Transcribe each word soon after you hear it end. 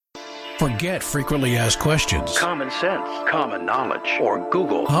Forget frequently asked questions. Common sense, common knowledge, or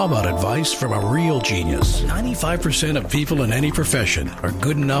Google. How about advice from a real genius? 95% of people in any profession are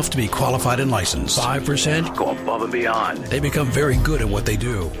good enough to be qualified and licensed. 5% go above and beyond. They become very good at what they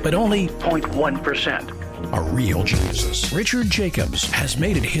do, but only 0.1% are real geniuses. Richard Jacobs has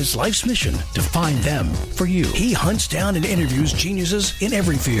made it his life's mission to find them for you. He hunts down and interviews geniuses in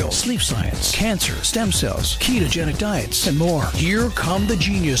every field: sleep science, cancer, stem cells, ketogenic diets, and more. Here come the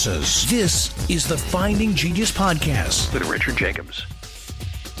geniuses. This is the Finding Genius Podcast with Richard Jacobs.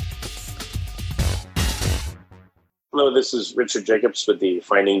 Hello, this is Richard Jacobs with the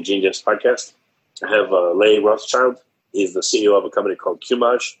Finding Genius Podcast. I have Leigh Rothschild. He's the CEO of a company called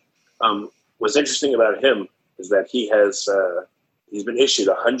Accumulator. What's interesting about him is that he's been issued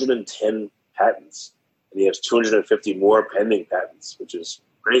 110 patents, and he has 250 more pending patents, which is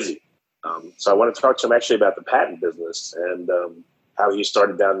crazy. So I want to talk to him actually about the patent business and how he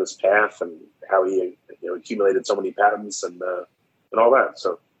started down this path and how he accumulated so many patents and all that.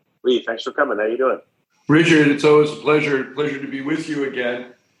 So, Leigh, thanks for coming. How you doing? Richard, it's always a pleasure to be with you again.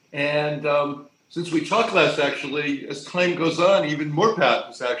 And since we talked last, actually, as time goes on, even more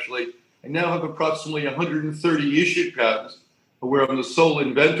patents, actually. I now have approximately 130 issued patents where I'm the sole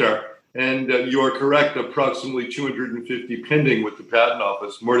inventor. And you are correct, approximately 250 pending with the patent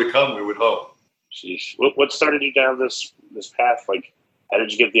office. More to come, we would hope. Sheesh. What started you down this path? Like, how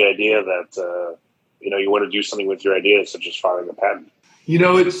did you get the idea that, you want to do something with your ideas, such as filing a patent?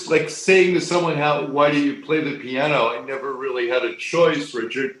 It's like saying to someone, why do you play the piano? I never really had a choice,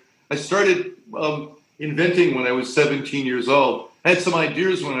 Richard. I started inventing when I was 17 years old. I had some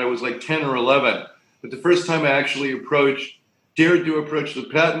ideas when I was like 10 or 11. But the first time I actually dared to approach the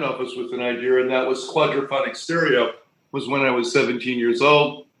patent office with an idea, and that was quadraphonic stereo, was when I was 17 years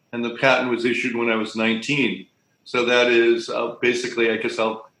old, and the patent was issued when I was 19. So that is basically, I guess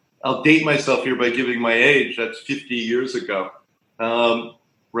I'll date myself here by giving my age. That's 50 years ago.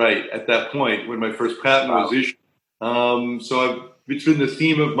 Right, at that point, when my first patent was issued. It's been the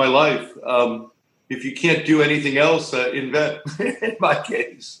theme of my life. If you can't do anything else, invent, in my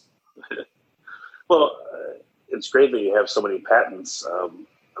case. Well, it's great that you have so many patents.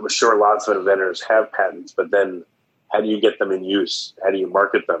 I'm sure lots of inventors have patents, but then how do you get them in use? How do you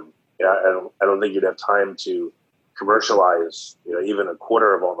market them? I don't think you'd have time to commercialize, even a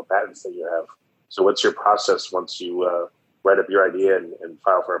quarter of all the patents that you have. So what's your process once you write up your idea and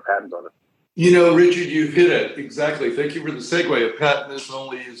file for a patent on it? Richard, you've hit it. Exactly. Thank you for the segue. A patent is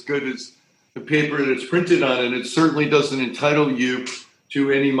only as good as the paper that it's printed on, and it certainly doesn't entitle you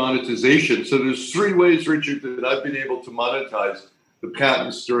to any monetization. So there's three ways, Richard, that I've been able to monetize the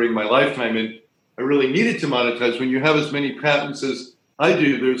patents during my lifetime. And I really needed to monetize. When you have as many patents as I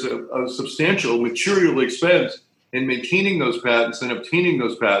do, there's a substantial material expense in maintaining those patents and obtaining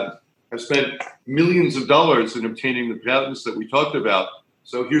those patents. I've spent millions of dollars in obtaining the patents that we talked about.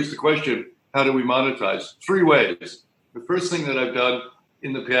 So here's the question: how do we monetize? Three ways. The first thing that I've done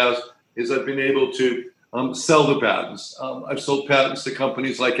in the past is I've been able to sell the patents. I've sold patents to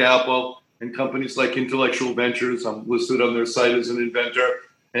companies like Apple and companies like Intellectual Ventures. I'm listed on their site as an inventor,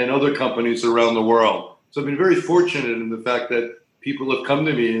 and other companies around the world. So I've been very fortunate in the fact that people have come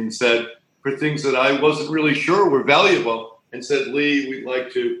to me and said, for things that I wasn't really sure were valuable, and said, Leigh, we'd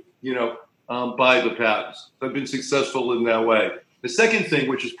like to, buy the patents. So I've been successful in that way. The second thing,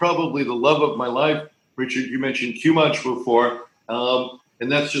 which is probably the love of my life, Richard, you mentioned Q-Munch before,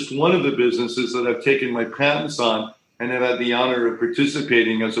 and that's just one of the businesses that I've taken my patents on and have had the honor of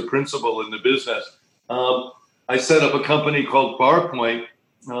participating as a principal in the business. I set up a company called BarPoint,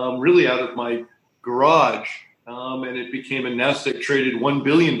 really out of my garage, and it became a NASDAQ-traded $1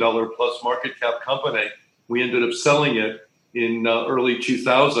 billion plus market cap company. We ended up selling it in early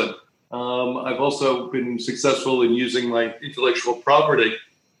 2000. I've also been successful in using my intellectual property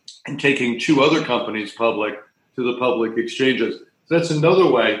and taking two other companies public to the public exchanges. So that's another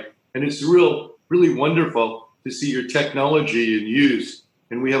way, and it's really wonderful to see your technology in use.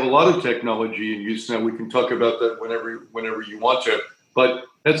 And we have a lot of technology in use now. We can talk about that whenever you want to. But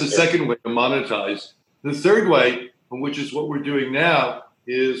that's the second way to monetize. The third way, which is what we're doing now,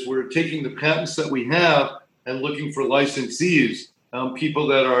 is we're taking the patents that we have and looking for licensees, people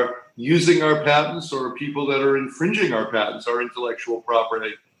that are using our patents or people that are infringing our patents, our intellectual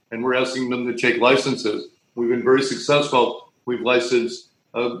property, and we're asking them to take licenses. We've been very successful. We've licensed,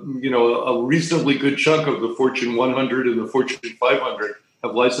 a reasonably good chunk of the Fortune 100 and the Fortune 500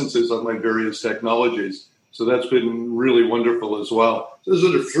 have licenses on my various technologies. So that's been really wonderful as well. So those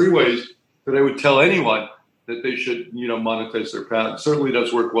are the three ways that I would tell anyone that they should, monetize their patents. Certainly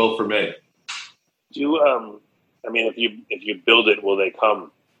does work well for me. Do you, if you build it, will they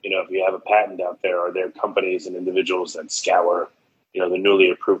come? if you have a patent out there, are there companies and individuals that scour, the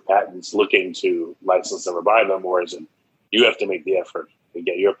newly approved patents looking to license them or buy them, or is it you have to make the effort to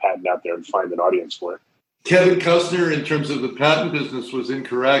get your patent out there and find an audience for it? Kevin Costner, in terms of the patent business, was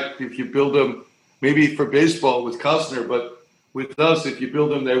incorrect. If you build them, maybe for baseball with Costner, but with us, if you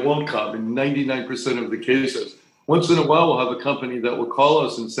build them, they won't come in 99% of the cases. Once in a while, we'll have a company that will call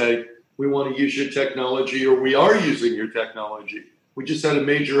us and say, we want to use your technology, or we are using your technology. We just had a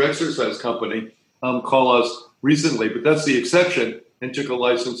major exercise company call us recently, but that's the exception, and took a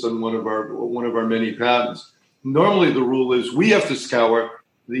license on one of our many patents. Normally, the rule is we have to scour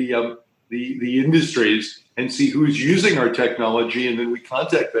the industries and see who's using our technology, and then we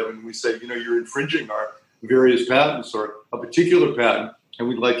contact them and we say, you're infringing our various patents or a particular patent, and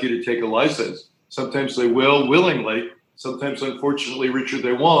we'd like you to take a license. Sometimes they will willingly. Sometimes, unfortunately, Richard,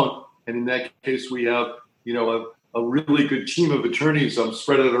 they won't. And in that case, we have, a really good team of attorneys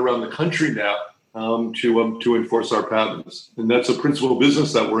spread out around the country now to enforce our patents. And that's a principal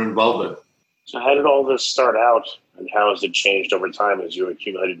business that we're involved in. So how did all this start out, and how has it changed over time as you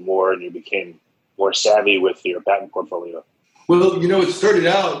accumulated more and you became more savvy with your patent portfolio? Well, it started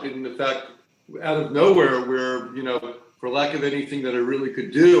out in the fact, out of nowhere, where, for lack of anything that I really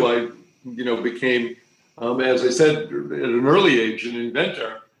could do, I, became, as I said, at an early age, an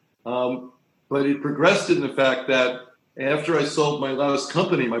inventor. But it progressed in the fact that after I sold my last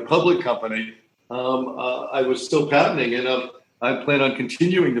company, my public company, I was still patenting, and I plan on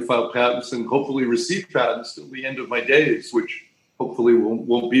continuing to file patents and hopefully receive patents till the end of my days, which hopefully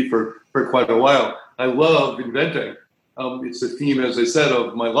won't be for quite a while. I love inventing. It's a theme, as I said,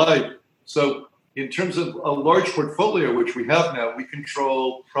 of my life. So in terms of a large portfolio, which we have now, we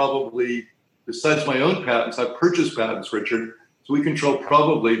control probably, besides my own patents, I've purchased patents, Richard, so we control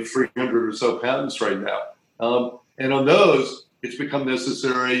probably 300 or so patents right now. And on those, it's become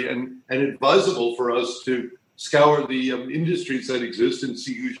necessary and advisable for us to scour the industries that exist and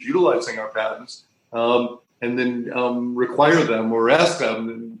see who's utilizing our patents, and then require them or ask them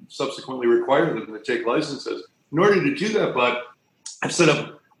and subsequently require them to take licenses. In order to do that, but I've set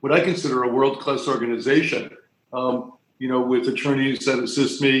up what I consider a world-class organization, with attorneys that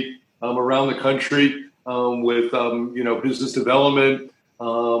assist me around the country, with business development,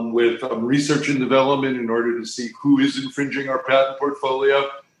 with research and development in order to see who is infringing our patent portfolio.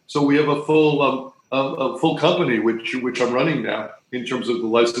 So we have a full company which I'm running now in terms of the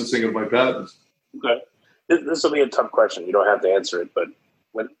licensing of my patents. Okay, this will be a tough question. You don't have to answer it, but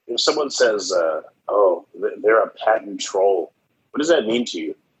if someone says, they're a patent troll, what does that mean to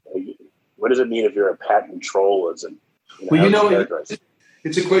you? What does it mean if you're a patent troll? It's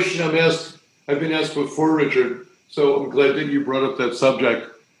a question I've been asked before, Richard, so I'm glad that you brought up that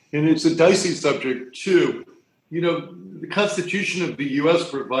subject. And it's a dicey subject, too. The Constitution of the U.S.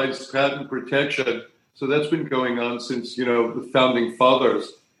 provides patent protection, so that's been going on since, the founding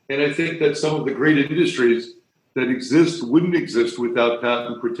fathers. And I think that some of the great industries that exist wouldn't exist without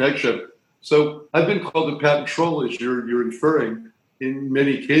patent protection. So I've been called a patent troll, as you're inferring, in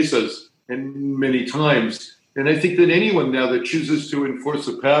many cases and many times. And I think that anyone now that chooses to enforce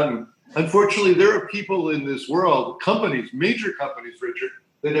a patent, unfortunately, there are people in this world, companies, major companies, Richard,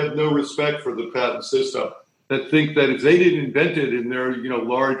 that have no respect for the patent system, that think that if they didn't invent it in their,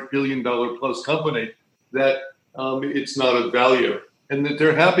 large billion-dollar-plus company, that it's not of value, and that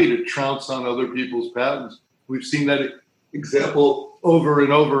they're happy to trounce on other people's patents. We've seen that example over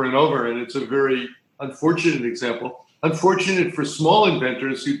and over and over, and it's a very unfortunate example. Unfortunate for small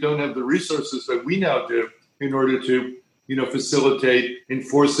inventors who don't have the resources that we now do in order to, facilitate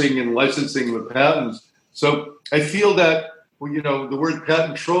enforcing and licensing the patents. So I feel that, the word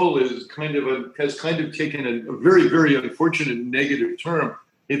patent troll is has taken a very, very unfortunate negative term.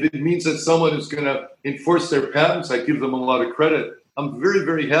 If it means that someone is going to enforce their patents, I give them a lot of credit. I'm very,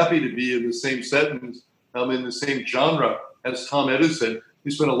 very happy to be in the same sentence, in the same genre as Tom Edison,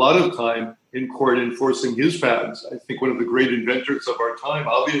 who spent a lot of time in court enforcing his patents. I think one of the great inventors of our time,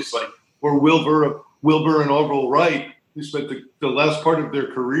 obviously, were Wilbur and Orville Wright, who spent the last part of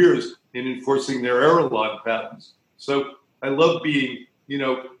their careers in enforcing their aerolon patents. So I love being,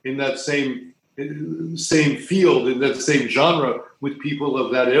 in that same field, in that same genre, with people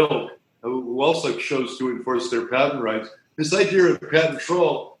of that ilk who also chose to enforce their patent rights. This idea of patent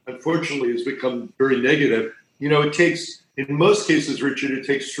troll, unfortunately, has become very negative. It takes, in most cases, Richard, it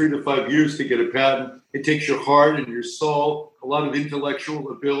takes 3 to 5 years to get a patent. It takes your heart and your soul, a lot of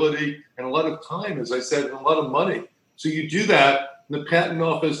intellectual ability, and a lot of time, as I said, and a lot of money. So you do that, and the patent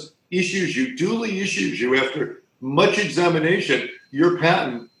office duly issues you after much examination, your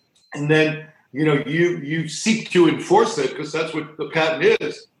patent, and then you seek to enforce it because that's what the patent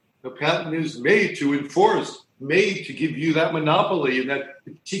is. A patent is made to enforce, made to give you that monopoly and that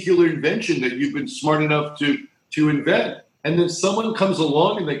particular invention that you've been smart enough to invent. And then someone comes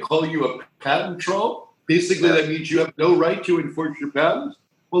along and they call you a patent troll. Basically, that means you have no right to enforce your patents.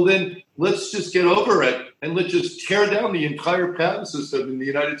 Well, then let's just get over it and let's just tear down the entire patent system in the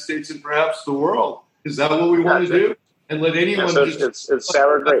United States and perhaps the world. Is that what we want to do? And let anyone it's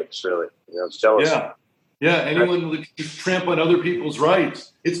sour grapes, really. It's jealous. Yeah. Anyone just tramp on other people's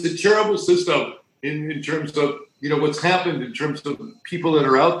rights. It's a terrible system in terms of what's happened in terms of people that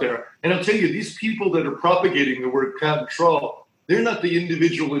are out there. And I'll tell you, these people that are propagating the word patent troll, they're not the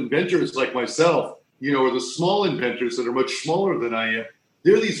individual inventors like myself, or the small inventors that are much smaller than I am.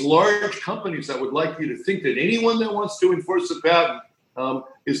 They're these large companies that would like you to think that anyone that wants to enforce a patent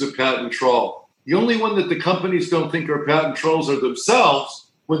is a patent troll. The only one that the companies don't think are patent trolls are themselves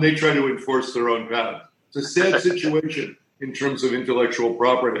when they try to enforce their own patent. It's a sad situation in terms of intellectual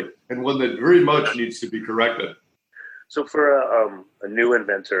property, and one that very much needs to be corrected. So for a new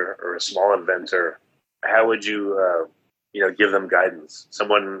inventor or a small inventor, how would you, give them guidance?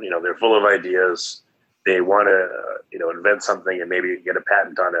 Someone, they're full of ideas. They want to, invent something and maybe get a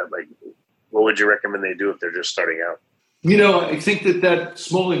patent on it. Like, what would you recommend they do if they're just starting out? I think that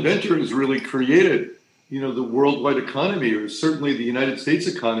small inventor has really created, the worldwide economy, or certainly the United States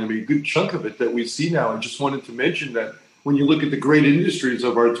economy, a good chunk of it that we see now. I just wanted to mention that when you look at the great industries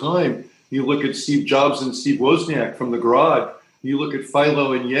of our time, you look at Steve Jobs and Steve Wozniak from the garage, you look at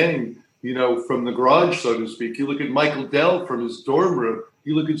Philo and Yang, from the garage, so to speak. You look at Michael Dell from his dorm room.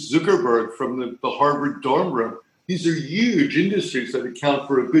 You look at Zuckerberg from the Harvard dorm room. These are huge industries that account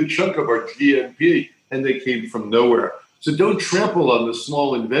for a good chunk of our GNP, and they came from nowhere. So don't trample on the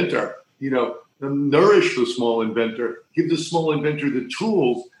small inventor. Nourish the small inventor. Give the small inventor the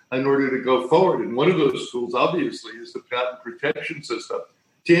tools in order to go forward. And one of those tools, obviously, is the patent protection system.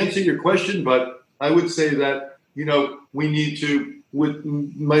 To answer your question, but I would say that, we need to,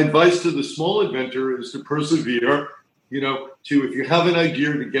 my advice to the small inventor is to persevere, if you have an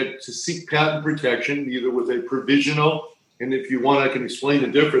idea to seek patent protection, either with a provisional, and if you want, I can explain the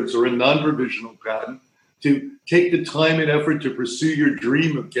difference, or a non-provisional patent, to take the time and effort to pursue your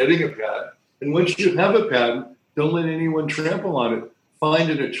dream of getting a patent. And once you have a patent, don't let anyone trample on it. Find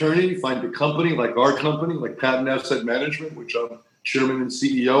an attorney, find a company like our company, like Patent Asset Management, which I'm chairman and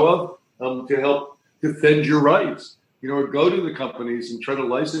CEO of, to help defend your rights. Or go to the companies and try to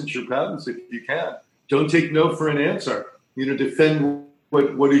license your patents if you can. Don't take no for an answer. Defend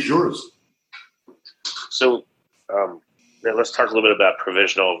what is yours. So let's talk a little bit about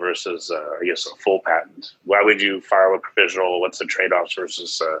provisional versus, a full patent. Why would you file a provisional? What's the trade-offs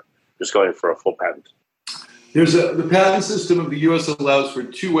versus just going for a full patent? The patent system of the U.S. allows for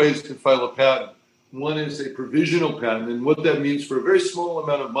two ways to file a patent. One is a provisional patent, and what that means, for a very small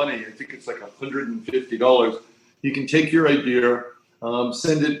amount of money, I think it's like $150, you can take your idea,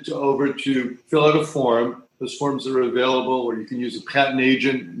 send it over to fill out a form. Those forms are available, or you can use a patent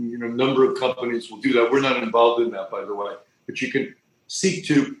agent. A number of companies will do that. We're not involved in that, by the way. But you can seek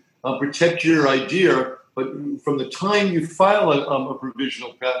to protect your idea. But from the time you file a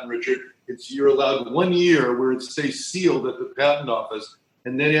provisional patent, Richard, you're allowed 1 year where it stays sealed at the patent office.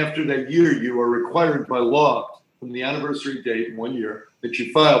 And then after that year, you are required by law, from the anniversary date in 1 year that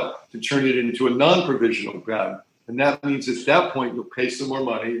you filed, to turn it into a non-provisional patent. And that means at that point, you'll pay some more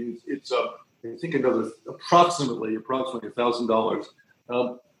money. It's I think another approximately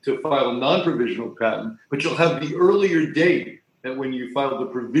 $1,000 to file a non-provisional patent, but you'll have the earlier date than when you file the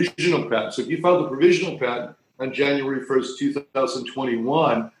provisional patent. So if you file the provisional patent on January 1st,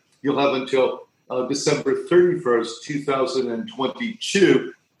 2021, you'll have until December 31st,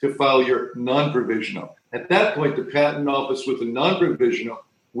 2022 to file your non-provisional. At that point, the patent office with the non-provisional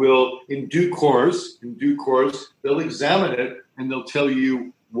will, in due course, they'll examine it and they'll tell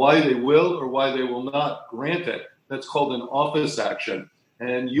you why they will or why they will not grant it. That's called an office action.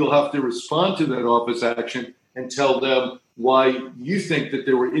 And you'll have to respond to that office action and tell them why you think that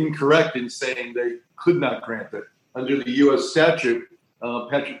they were incorrect in saying they could not grant it. Under the U.S. statute,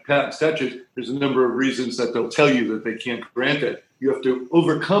 patent statute, there's a number of reasons that they'll tell you that they can't grant it. You have to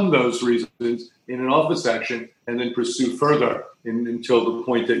overcome those reasons in an office action and then pursue further until the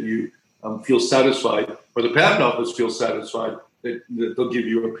point that you feel satisfied, or the patent office feels satisfied that they'll give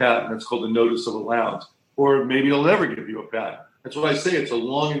you a patent. That's called a notice of allowance. Or maybe they'll never give you a patent. That's why I say it's a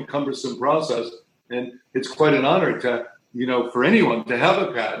long and cumbersome process, and it's quite an honor to, for anyone to have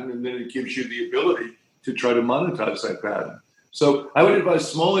a patent, and then it gives you the ability to try to monetize that patent. So I would advise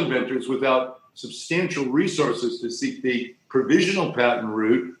small inventors without substantial resources to seek the provisional patent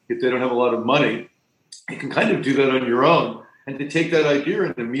route if they don't have a lot of money. You can kind of do that on your own. and to take that idea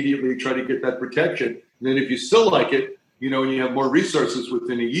and immediately try to get that protection. And then if you still like it, and you have more resources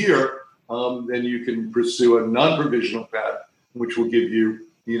within a year, then you can pursue a non-provisional patent, which will give you,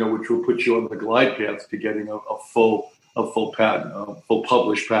 which will put you on the glide path to getting a full patent, a full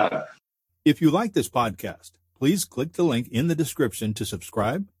published patent. If you like this podcast, please click the link in the description to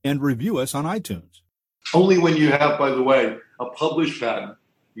subscribe and review us on iTunes. Only when you have, by the way, a published patent,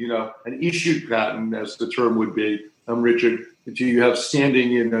 an issued patent, as the term would be, Richard, do you have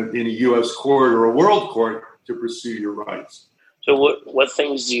standing in a U.S. court or a world court to pursue your rights. So what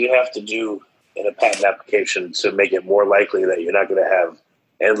things do you have to do in a patent application to make it more likely that you're not going to have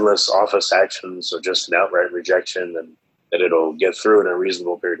endless office actions or just an outright rejection, and that it'll get through in a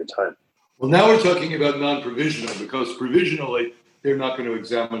reasonable period of time? Well, now we're talking about non-provisional, because provisionally they're not going to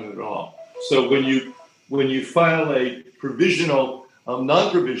examine it at all. So when you file a provisional,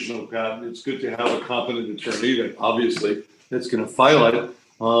 non-provisional patent, it's good to have a competent attorney that's going to file it.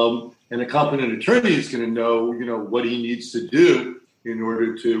 And a competent attorney is going to know, what he needs to do in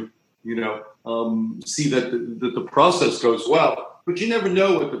order to, see that the process goes well. But you never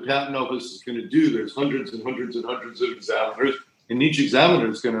know what the patent office is going to do. There's hundreds and hundreds and hundreds of examiners, and each examiner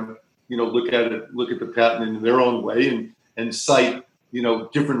is going to, look at the patent in their own way and cite,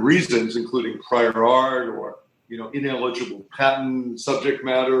 different reasons, including prior art or, ineligible patent subject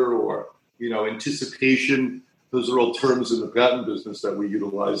matter or, anticipation. Those are all terms in the patent business that we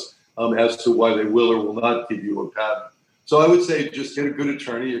utilize as to why they will or will not give you a patent. So I would say just get a good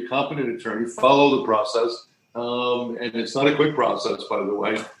attorney, a competent attorney, follow the process. And it's not a quick process, by the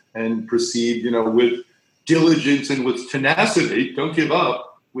way, and proceed, with diligence and with tenacity. Don't give up.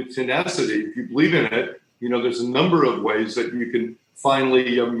 With tenacity. If you believe in it, there's a number of ways that you can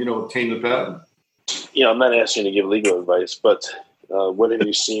finally, obtain the patent. I'm not asking you to give legal advice, but what have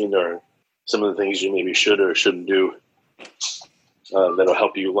you seen or some of the things you maybe should or shouldn't do that'll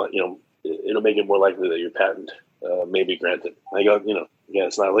help you, it'll make it more likely that your patent may be granted?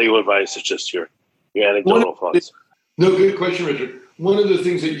 It's not legal advice, it's just your anecdotal thoughts. No, good question, Richard. One of the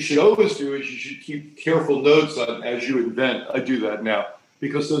things that you should always do is you should keep careful notes on as you invent. I do that now,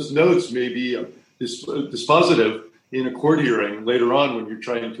 because those notes may be dispositive in a court hearing later on when you're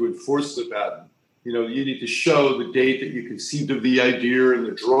trying to enforce the patent. You need to show the date that you conceived of the idea and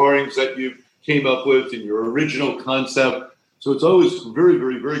the drawings that you came up with and your original concept. So it's always very,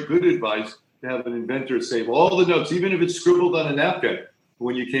 very, very good advice to have an inventor save all the notes, even if it's scribbled on a napkin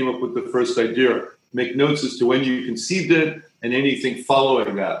when you came up with the first idea. Make notes as to when you conceived it and anything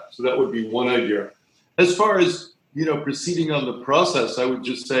following that. So that would be one idea. As far as, proceeding on the process, I would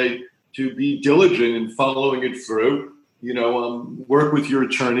just say to be diligent in following it through. Work with your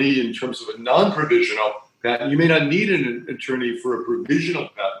attorney in terms of a non-provisional patent. You may not need an attorney for a provisional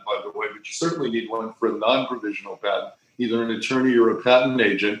patent, by the way, but you certainly need one for a non-provisional patent, either an attorney or a patent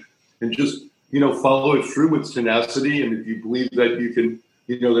agent, and just, follow it through with tenacity. And if you believe that you can,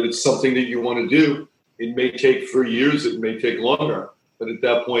 that it's something that you want to do, it may take 3 years, it may take longer, but at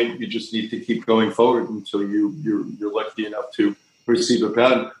that point, you just need to keep going forward until you're lucky enough to receive a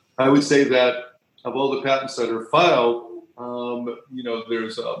patent. I would say that of all the patents that are filed,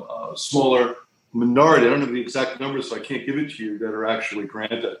 there's a smaller minority. I don't have the exact numbers, so I can't give it to you, that are actually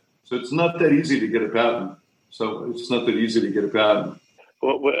granted. So it's not that easy to get a patent.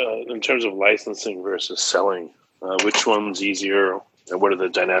 Well, in terms of licensing versus selling, which one's easier, and what are the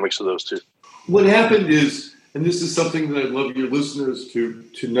dynamics of those two? What happened is, and this is something that I'd love your listeners to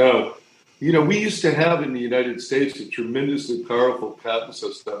know, we used to have in the United States a tremendously powerful patent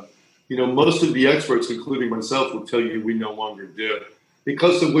system. Most of the experts, including myself, will tell you we no longer do.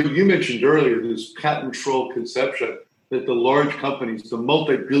 Because of what you mentioned earlier, this patent troll conception that the large companies, the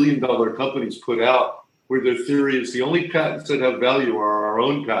multi-billion-dollar companies put out, where their theory is the only patents that have value are our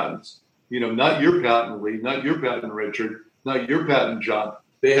own patents. Not your patent, Leigh, not your patent, Richard, not your patent, John.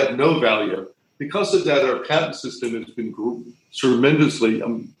 They have no value. Because of that, our patent system has been tremendously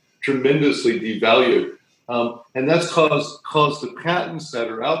devalued. And that's caused the patents that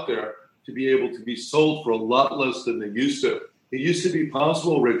are out there to be able to be sold for a lot less than they used to. It used to be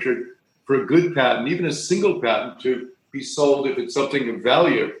possible, Richard, for a good patent, even a single patent, to be sold if it's something of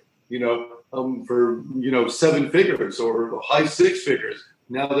value, for 7 figures or high 6 figures.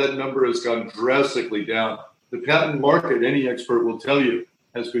 Now that number has gone drastically down. The patent market, any expert will tell you,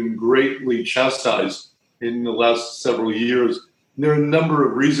 has been greatly chastised in the last several years. And there are a number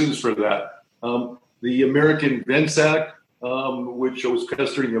of reasons for that. The American Invents Act, which was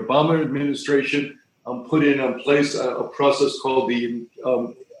passed during the Obama administration, put in place a process called the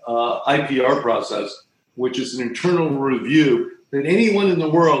IPR process, which is an internal review that anyone in the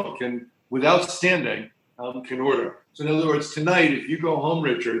world can, without standing, can order. So in other words, tonight, if you go home,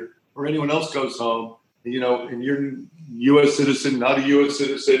 Richard, or anyone else goes home, and you're a U.S. citizen, not a U.S.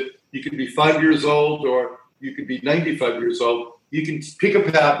 citizen, you could be 5 years old or you could be 95 years old. You can pick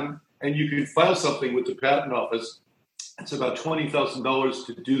a patent and you can file something with the patent office. It's about $20,000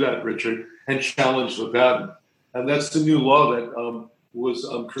 to do that, Richard, and challenge the patent. And that's the new law that was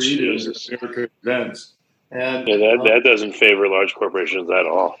created in American events. And that doesn't favor large corporations at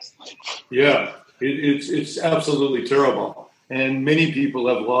all. Yeah, it's absolutely terrible. And many people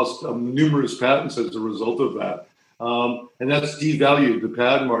have lost numerous patents as a result of that. And that's devalued the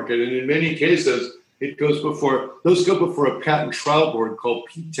patent market. And in many cases, those go before a patent trial board called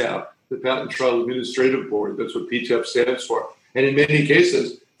PTAB, the Patent Trial Administrative Board. That's what PTAB stands for. And in many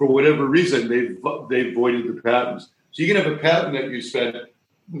cases, for whatever reason, they've voided the patents. So you can have a patent that you spend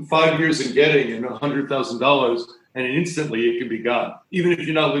 5 years in getting and $100,000, and instantly it can be gone, even if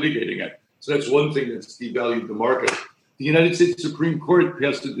you're not litigating it. So that's one thing that's devalued the market. The United States Supreme Court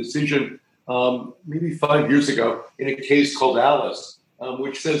passed a decision maybe 5 years ago in a case called Alice,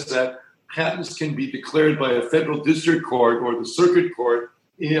 which says that patents can be declared by a federal district court or the circuit court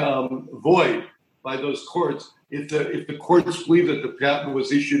void by those courts if the courts believe that the patent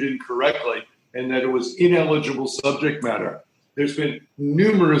was issued incorrectly and that it was ineligible subject matter. There's been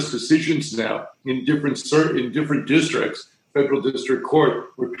numerous decisions now in different districts, federal district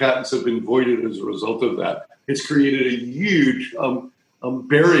court, where patents have been voided as a result of that. It's created a huge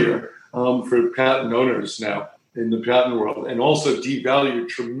barrier for patent owners now in the patent world, and also devalued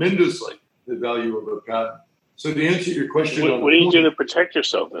tremendously the value of a patent. So to answer your question, what do you do to protect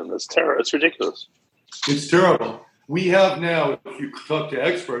yourself then? That's terrible. It's ridiculous. It's terrible. We have now, if you talk to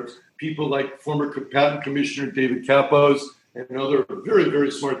experts, people like former patent commissioner David Capos and other very,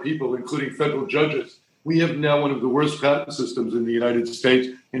 very smart people, including federal judges. We have now one of the worst patent systems in the United States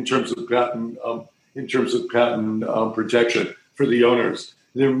in terms of patent protection for the owners.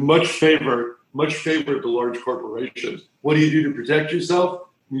 They're much favored the large corporations. What do you do to protect yourself?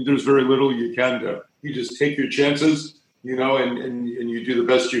 I mean, there's very little you can do. You just take your chances, and you do the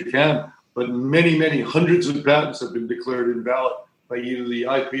best you can. But many, many hundreds of patents have been declared invalid by either the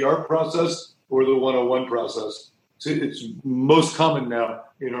IPR process or the 101 process. So it's most common now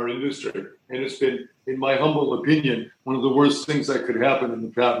in our industry. And it's been, in my humble opinion, one of the worst things that could happen in the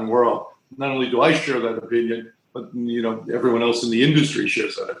patent world. Not only do I share that opinion, but everyone else in the industry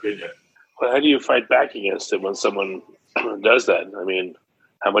shares that opinion. Well, how do you fight back against it when someone does that? I mean,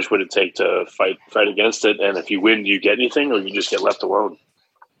 how much would it take to fight against it? And if you win, do you get anything, or you just get left alone?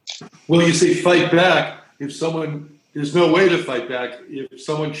 Well, you say fight back. There's no way to fight back. If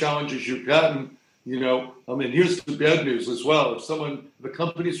someone challenges your patent, here's the bad news as well. If a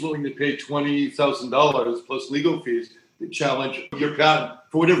company's willing to pay $20,000 plus legal fees to challenge your patent,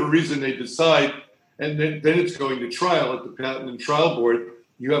 for whatever reason they decide, and then it's going to trial at the Patent and Trial Board,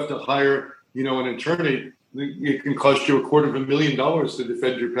 you have to hire, an attorney. It can cost you $250,000 to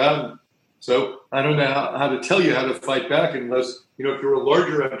defend your patent. So I don't know how to tell you how to fight back unless, if you're a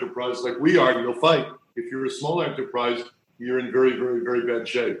larger enterprise like we are, you'll fight. If you're a small enterprise, you're in very, very, very bad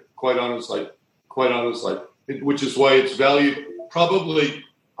shape, quite honestly, which is why it's valued probably,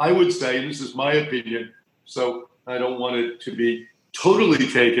 I would say, and this is my opinion, so I don't want it to be totally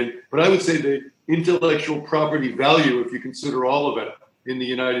taken, but I would say the intellectual property value, if you consider all of it, in the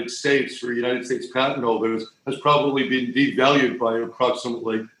United States for United States patent holders has probably been devalued by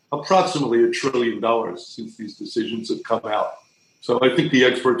approximately $1 trillion since these decisions have come out. So I think the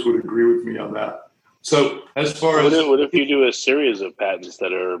experts would agree with me on that. So as far as what if you do a series of patents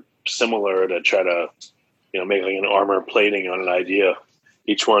that are similar to try to, make like an armor plating on an idea?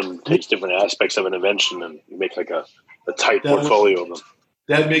 Each one takes different aspects of an invention and you make like a tight portfolio of them.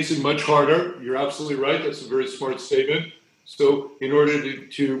 That makes it much harder. You're absolutely right. That's a very smart statement. So in order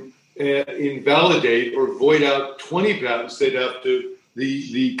to invalidate or void out 20 patents, they'd have to,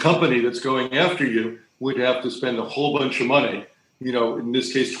 the company that's going after you would have to spend a whole bunch of money. In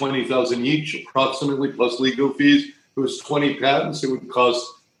this case, $20,000 each, approximately, plus legal fees. If it was 20 patents, it would cost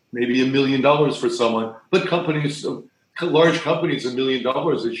maybe $1 million for someone. But large companies, $1 million,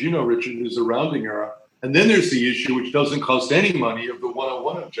 as you know, Richard, is a rounding error. And then there's the issue, which doesn't cost any money, of the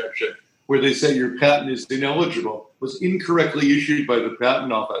 101 objection, where they say your patent is ineligible, was incorrectly issued by the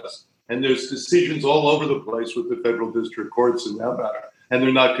patent office. And there's decisions all over the place with the federal district courts in that matter. And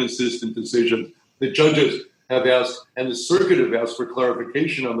they're not consistent decisions. The judges have asked, and the circuit have asked for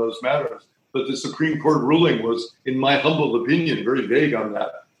clarification on those matters. But the Supreme Court ruling was, in my humble opinion, very vague on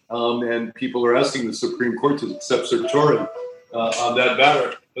that. And people are asking the Supreme Court to accept certiorari on that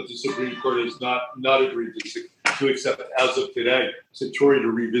matter. But the Supreme Court has not agreed to accept, as of today, certiorari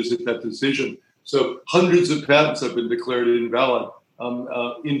to revisit that decision. So hundreds of patents have been declared invalid,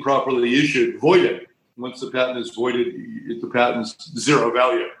 improperly issued, voided. Once the patent is voided, the patent's zero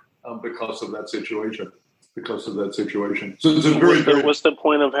value because of that situation. So it's a What's the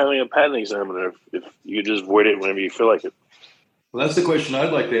point of having a patent examiner if you just void it whenever you feel like it? Well, that's the question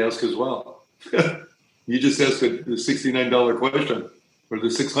I'd like to ask as well. You just asked the $69 question, or the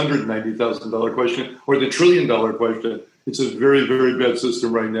 $690,000 question, or the $1 trillion question. It's a very, very bad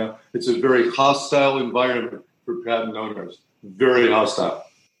system right now. It's a very hostile environment for patent owners. Very hostile.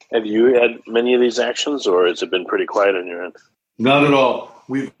 Have you had many of these actions, or has it been pretty quiet on your end? Not at all.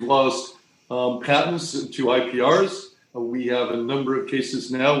 We've lost patents to IPRs. We have a number of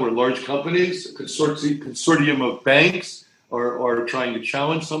cases now where large companies, a consortium of banks, are trying to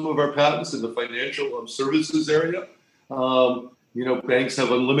challenge some of our patents in the financial services area. Banks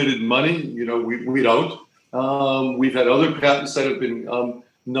have unlimited money. We don't. We've had other patents that have been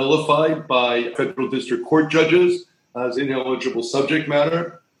nullified by federal district court judges as ineligible subject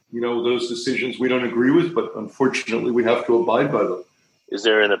matter. Those decisions we don't agree with, but unfortunately we have to abide by them. Is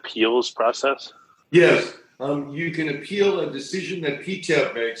there an appeals process? Yes. You can appeal a decision that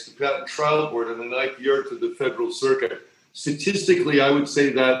PTAB makes, the Patent Trial Board, and an IPR to the Federal Circuit. Statistically, I would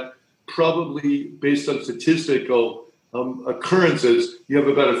say that probably based on statistical occurrences, you have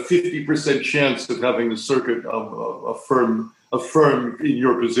about a 50% chance of having the circuit affirm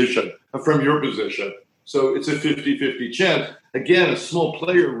your position. So it's a 50-50 chance. Again, a small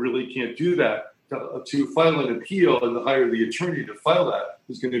player really can't do that. To file an appeal and to hire the attorney to file that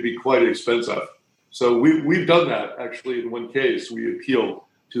is going to be quite expensive. So we've done that, actually, in one case. We appealed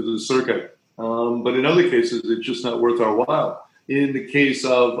to the circuit. But in other cases, it's just not worth our while. In the case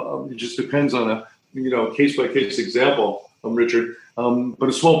of, it just depends on a case-by-case example, Richard. But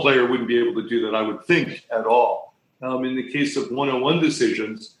a small player wouldn't be able to do that, I would think, at all. In the case of 101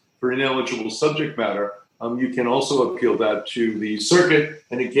 decisions for ineligible subject matter, you can also appeal that to the circuit.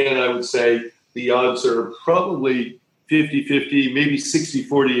 And again, I would say the odds are probably 50-50, maybe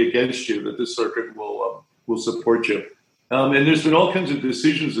 60-40 against you that the circuit will support you. And there's been all kinds of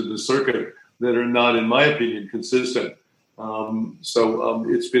decisions in the circuit that are not, in my opinion, consistent. So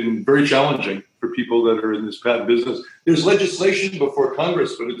it's been very challenging for people that are in this patent business. There's legislation before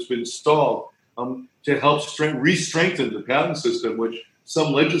Congress, but it's been stalled to help re-strengthen the patent system, which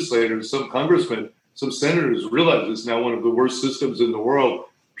some legislators, some congressmen, some senators realize is now one of the worst systems in the world.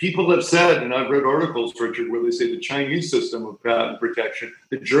 People have said, and I've read articles, Richard, where they say the Chinese system of patent protection,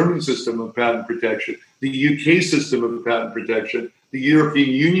 the German system of patent protection, the UK system of patent protection, the European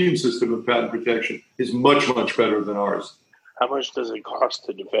Union system of patent protection is much, much better than ours. How much does it cost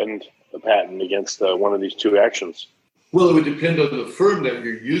to defend a patent against one of these two actions? Well, it would depend on the firm that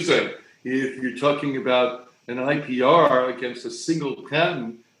you're using. If you're talking about an IPR against a single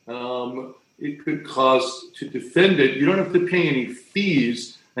patent, it could cost to defend it. You don't have to pay any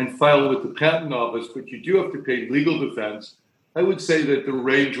fees and file with the patent office, but you do have to pay legal defense. I would say that the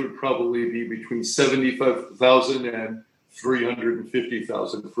range would probably be between $75,000 and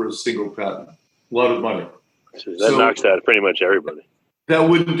 $350,000 for a single patent. A lot of money. So that knocks out pretty much everybody. That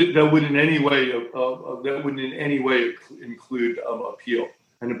wouldn't in any way include appeal,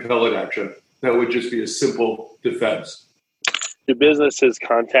 an appellate action. That would just be a simple defense. Do businesses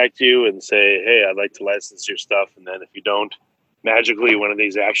contact you and say, "Hey, I'd like to license your stuff," and then if you don't, magically one of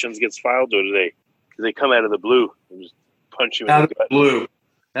these actions gets filed, or do they come out of the blue and just punch you in the gut?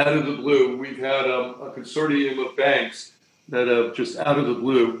 Out of the blue. We've had a consortium of banks that have just out of the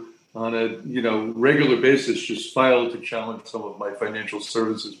blue on a regular basis just filed to challenge some of my financial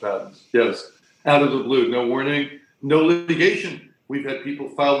services patents. Yes, out of the blue, no warning, no litigation. We've had people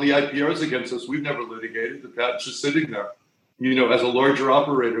file the IPRs against us. We've never litigated. The patent's just sitting there. As a larger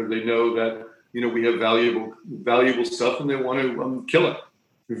operator, they know that we have valuable stuff, and they want to kill it.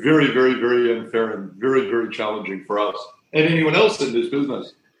 Very, very, very unfair and very, very challenging for us and anyone else in this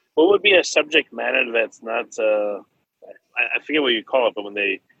business. What would be a subject matter that's not? I forget what you call it, but when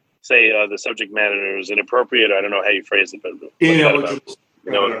they say the subject matter is inappropriate, I don't know how you phrase it, but ineligible.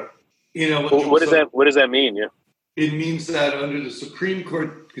 What does that mean? Yeah, it means that under the Supreme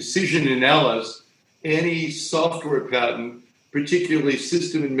Court decision in Alice, any software patent, particularly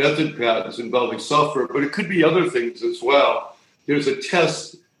system and method patents involving software, but it could be other things as well. There's a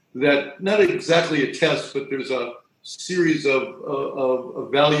test that, not exactly a test, but there's a series of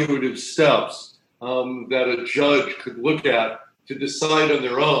evaluative steps that a judge could look at to decide on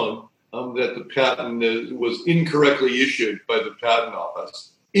their own that the patent was incorrectly issued by the patent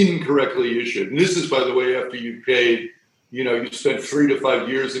office. Incorrectly issued. And this is, by the way, after you paid, you spent 3 to 5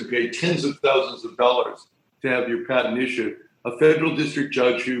 years and paid tens of thousands of dollars to have your patent issued. a federal district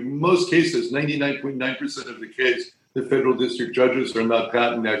judge who, in most cases, 99.9% of the case, the federal district judges are not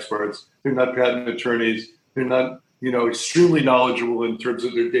patent experts. They're not patent attorneys. They're not, extremely knowledgeable in terms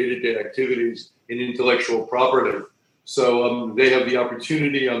of their day-to-day activities in intellectual property. So they have the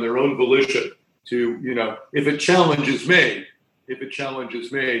opportunity on their own volition to, if a challenge is made,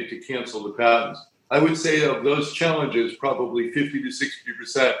 to cancel the patents. I would say of those challenges, probably 50 to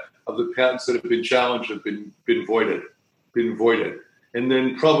 60% of the patents that have been challenged have been voided. And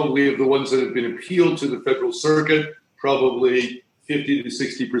then probably of the ones that have been appealed to the federal circuit, probably 50 to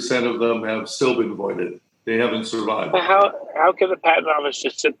 60% of them have still been voided. They haven't survived. How can the patent office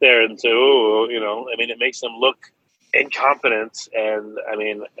just sit there and say, it makes them look incompetent. And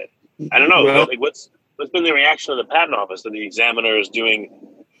I don't know. Well, what's been the reaction of the patent office? That the examiner is doing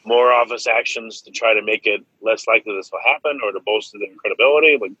more office actions to try to make it less likely this will happen, or to bolster their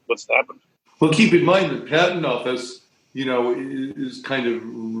credibility? What's happened? Well, keep in mind the patent office, is kind of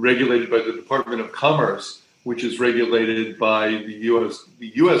regulated by the Department of Commerce, which is regulated by the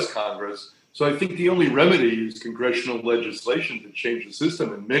U.S. Congress. So I think the only remedy is congressional legislation to change the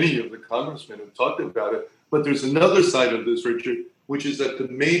system, and many of the congressmen have talked about it. But there's another side of this, Richard, which is that the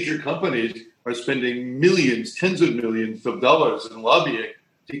major companies are spending millions, tens of millions of dollars in lobbying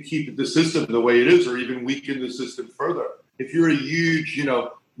to keep the system the way it is, or even weaken the system further. If you're a huge,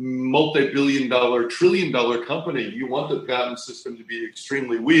 multi-billion-dollar, trillion-dollar company, you want the patent system to be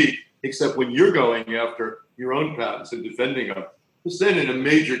extremely weak, except when you're going after your own patents and defending them. But then in a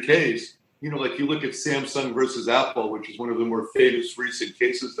major case, like you look at Samsung versus Apple, which is one of the more famous recent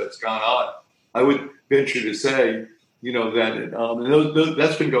cases that's gone on, I would venture to say, that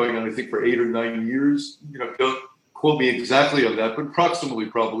that's been going on, I think, for 8 or 9 years. Don't quote me exactly on that, but approximately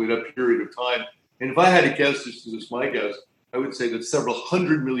probably that period of time. And if I had to guess, this is just my guess, I would say that several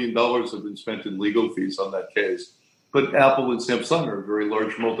 $100 million have been spent in legal fees on that case. But Apple and Samsung are very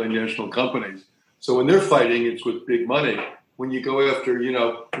large multinational companies. So when they're fighting, it's with big money. When you go after,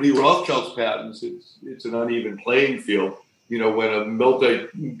 Leigh Rothschild's patents, it's an uneven playing field. When a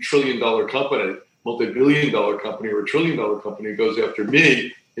multi-billion-dollar company or a trillion-dollar company goes after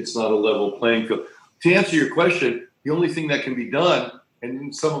me, it's not a level playing field. To answer your question, the only thing that can be done,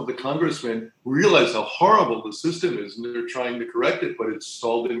 and some of the congressmen realize how horrible the system is, and they're trying to correct it, but it's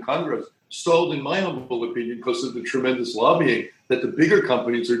stalled in Congress. Stalled, in my humble opinion, because of the tremendous lobbying that the bigger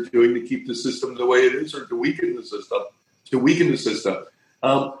companies are doing to keep the system the way it is, or to weaken the system.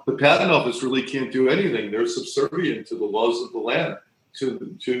 The patent office really can't do anything. They're subservient to the laws of the land,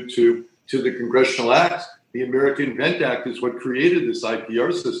 to the congressional acts. The American Invent Act is what created this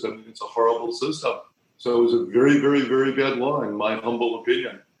IPR system. It's a horrible system. So it was a very, very, very bad law, in my humble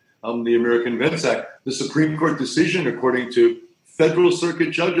opinion. The American Invent Act, the Supreme Court decision, according to federal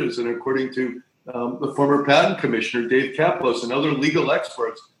circuit judges and according to the former patent commissioner, Dave Kaplos, and other legal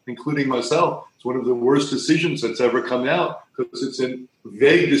experts, including myself, it's one of the worst decisions that's ever come out, because it's a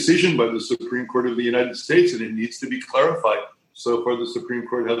vague decision by the Supreme Court of the United States, and it needs to be clarified. So far, the Supreme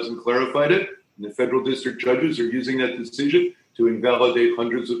Court hasn't clarified it, and the federal district judges are using that decision to invalidate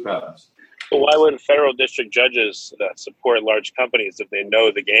hundreds of patents. But why would federal district judges support large companies if they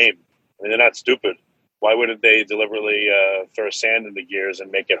know the game? They're not stupid. Why wouldn't they deliberately throw sand in the gears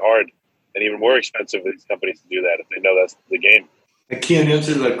and make it hard and even more expensive for these companies to do that if they know that's the game? I can't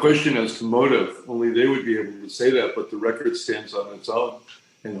answer that question as to motive. Only they would be able to say that, but the record stands on its own,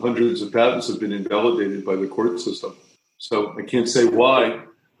 and hundreds of patents have been invalidated by the court system. So I can't say why.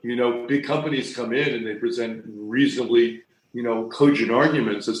 Big companies come in and they present reasonably, cogent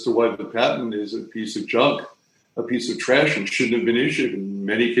arguments as to why the patent is a piece of junk, a piece of trash, and shouldn't have been issued. In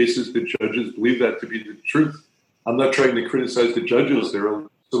many cases, the judges believe that to be the truth. I'm not trying to criticize the judges. They're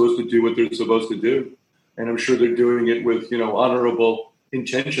supposed to do what they're supposed to do. And I'm sure they're doing it with, honorable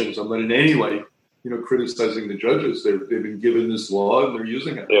intentions. I'm not in any way, criticizing the judges. They've been given this law and they're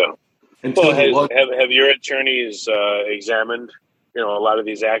using it. Yeah. Well, have your attorneys examined, a lot of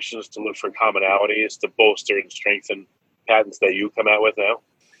these actions to look for commonalities to bolster and strengthen patents that you come out with now?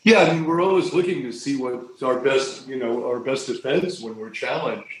 Yeah, we're always looking to see what's our best defense when we're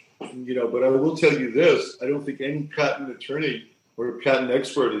challenged. But I will tell you this: I don't think any patent attorney or patent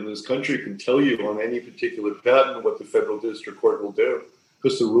expert in this country can tell you on any particular patent what the federal district court will do,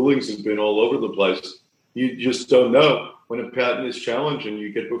 because the rulings have been all over the place. You just don't know. When a patent is challenged and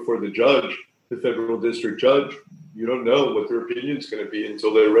you get before the judge, the federal district judge, you don't know what their opinion is going to be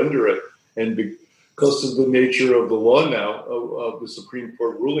until they render it. And because of the nature of the law now, of the Supreme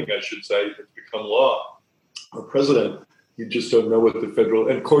Court ruling, I should say, it's become law, or precedent, you just don't know what the federal...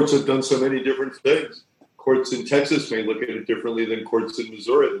 And courts have done so many different things. Courts in Texas may look at it differently than courts in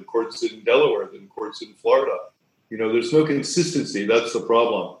Missouri, than courts in Delaware, than courts in Florida. There's no consistency. That's the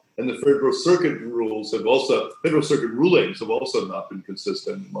problem. And the Federal Circuit rulings have also not been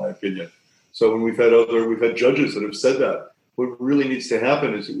consistent, in my opinion. So when we've had judges that have said that, what really needs to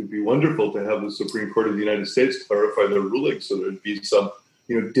happen is it would be wonderful to have the Supreme Court of the United States clarify their rulings so there'd be some,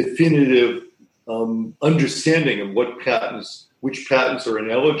 definitive understanding of which patents are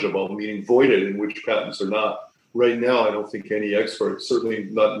ineligible, meaning voided, and which patents are not. Right now, I don't think any expert, certainly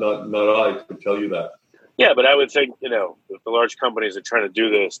not I, could tell you that. Yeah, but I would think, if the large companies are trying to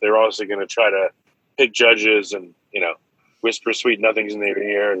do this, they're also going to try to pick judges and, whisper sweet nothings in their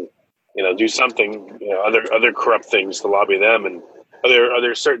ear and, do something, other corrupt things to lobby them. And are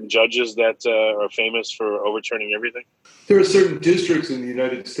there certain judges that are famous for overturning everything? There are certain districts in the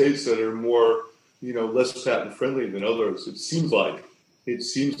United States that are more, less patent friendly than others. It seems like.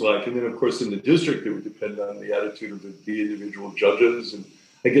 And then, of course, in the district, it would depend on the attitude of the individual judges. And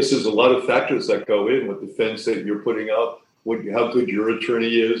I guess there's a lot of factors that go in, what defense that you're putting up, how good your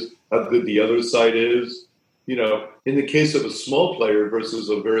attorney is, how good the other side is. In the case of a small player versus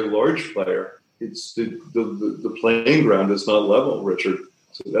a very large player, it's the playing ground is not level, Richard.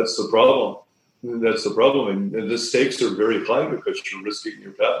 So that's the problem. And the stakes are very high because you're risking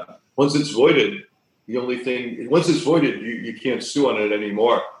your patent. Once it's voided, you can't sue on it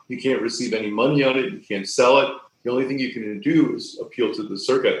anymore. You can't receive any money on it. You can't sell it. The only thing you can do is appeal to the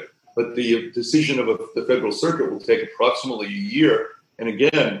circuit. But the decision of the Federal Circuit will take approximately a year. And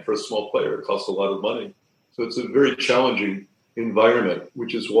again, for a small player, it costs a lot of money. So it's a very challenging environment,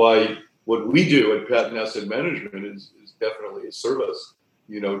 which is why what we do at Patent Asset Management is definitely a service,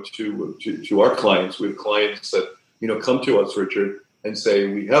 to our clients. We have clients that, come to us, Richard, and say,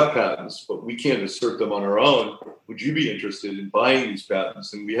 we have patents, but we can't assert them on our own. Would you be interested in buying these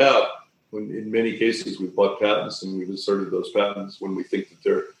patents? And we have. In many cases, we've bought patents and we've asserted those patents when we think that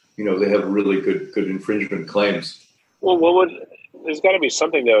they're, they have really good infringement claims. Well, there's got to be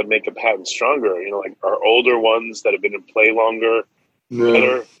something that would make a patent stronger. Like are older ones that have been in play longer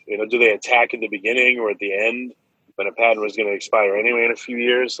better? Do they attack at the beginning or at the end when a patent was going to expire anyway in a few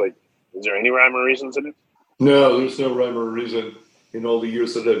years? Like, is there any rhyme or reason to it? No, there's no rhyme or reason in all the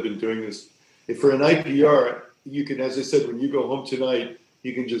years that I've been doing this. If for an IPR, you can, as I said, when you go home tonight,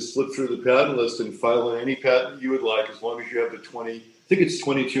 you can just flip through the patent list and file on any patent you would like, as long as you have the 20. I think it's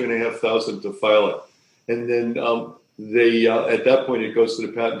 22,500 to file it, and then they at that point it goes to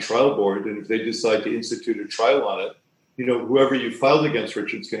the Patent Trial Board, and if they decide to institute a trial on it, whoever you filed against,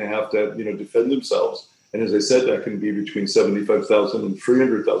 Richard's going to have to defend themselves. And as I said, that can be between 75,000 and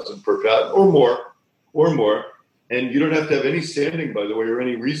 300,000 per patent, or more. And you don't have to have any standing, by the way, or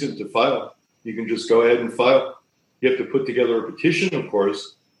any reason to file. You can just go ahead and file. You have to put together a petition, of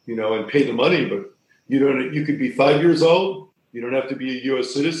course, and pay the money. But you could be 5 years old. You don't have to be a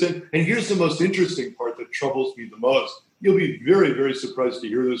U.S. citizen. And here's the most interesting part that troubles me the most. You'll be very, very surprised to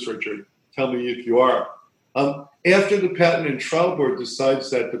hear this, Richard. Tell me if you are. After the Patent and Trial Board decides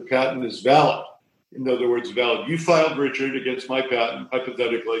that the patent is valid, in other words, valid, you filed, Richard, against my patent,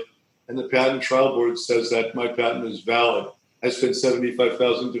 hypothetically, and the Patent Trial Board says that my patent is valid. I spent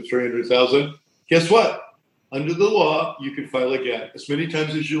 $75,000 to $300,000. Guess what? Under the law, you can file again as many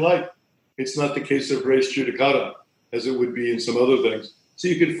times as you like. It's not the case of res judicata, as it would be in some other things. So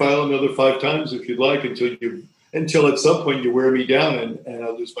you could file another 5 times if you'd like until at some point you wear me down and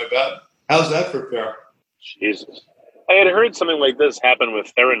I'll lose my patent. How's that for fair? Jesus. I had heard something like this happen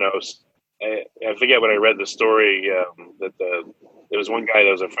with Theranos. I forget when I read the story that there was one guy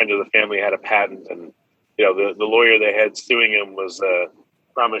that was a friend of the family, had a patent, and the lawyer they had suing him was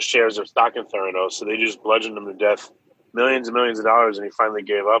promised shares of stock in Theranos, so they just bludgeoned him to death, millions and millions of dollars, and he finally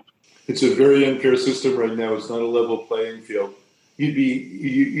gave up. It's a very unfair system right now. It's not a level playing field.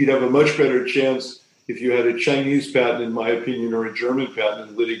 You'd have a much better chance if you had a Chinese patent, in my opinion, or a German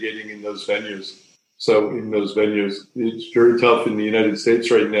patent litigating in those venues. It's very tough in the United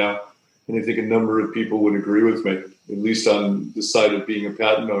States right now. And I think a number of people would agree with me, at least on the side of being a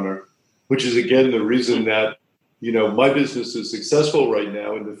patent owner, which is, again, the reason that, my business is successful right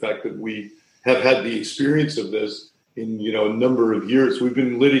now, and the fact that we have had the experience of this in, a number of years. We've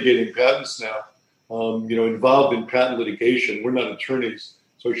been litigating patents now, involved in patent litigation. We're not attorneys,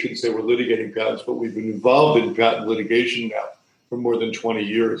 so I shouldn't say we're litigating patents, but we've been involved in patent litigation now for more than 20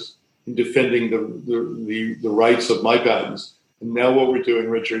 years in defending the rights of my patents. And now what we're doing,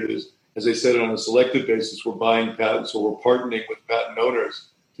 Richard, is, as I said, on a selective basis, we're buying patents, or we're partnering with patent owners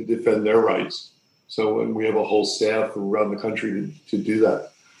to defend their rights. So, and we have a whole staff around the country to do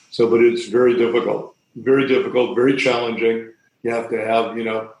that. So, but it's very difficult, very challenging. You have to have,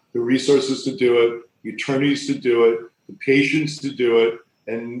 the resources to do it, the attorneys to do it, the patience to do it,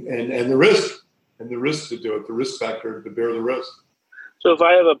 and the risk. and the risk to do it, the risk factor to bear the risk. So if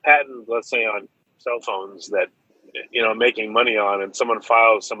I have a patent, let's say on cell phones that, making money on, and someone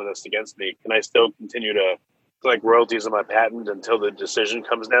files some of this against me, can I still continue to collect royalties on my patent until the decision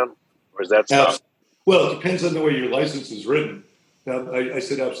comes down? Or is that stopped? Well, it depends on the way your license is written. Now, I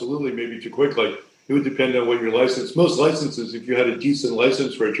said absolutely, maybe too quickly. It would depend on what your license. Most licenses, if you had a decent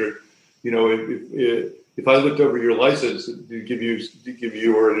license, Richard, if I looked over your license to give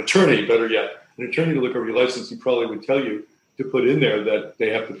you, or an attorney, better yet, an attorney to look over your license, he probably would tell you to put in there that they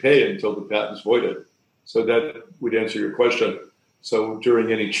have to pay until the patent's voided. So that would answer your question. So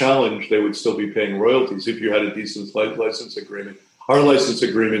during any challenge, they would still be paying royalties if you had a decent license agreement. Our license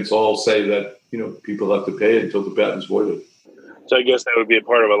agreements all say that, people have to pay until the patent's voided. So I guess that would be a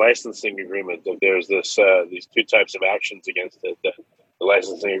part of a licensing agreement, that there's these two types of actions against it, that the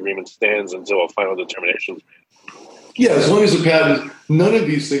licensing agreement stands until a final determination. Yeah, as long as the patent, none of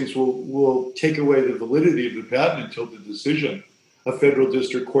these things will take away the validity of the patent until the decision. A federal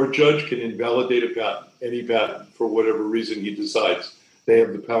district court judge can invalidate a patent, any patent, for whatever reason he decides. They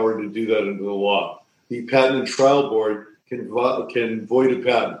have the power to do that under the law. The Patent and Trial Board can void a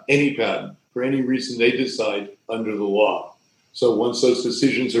patent, any patent, for any reason they decide under the law. So once those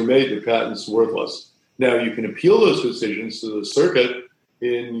decisions are made, the patent's worthless. Now, you can appeal those decisions to the circuit.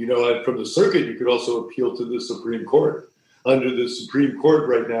 From the circuit, you could also appeal to the Supreme Court. Under the Supreme Court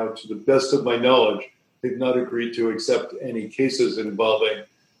right now, to the best of my knowledge, they've not agreed to accept any cases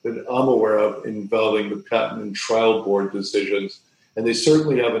that I'm aware of involving the Patent and Trial Board decisions. And they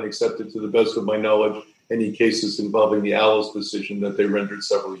certainly haven't accepted, to the best of my knowledge, any cases involving the Alice decision that they rendered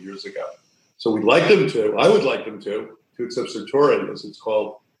several years ago. So we'd like them to, I would like them to accept certiorari, as it's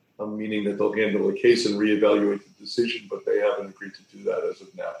called, meaning that they'll handle a case and reevaluate the decision, but they haven't agreed to do that as of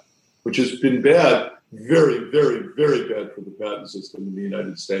now, which has been bad, very, very, very bad for the patent system in the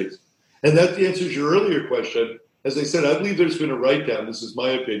United States. And that answers your earlier question. As I said, I believe there's been a write-down, this is my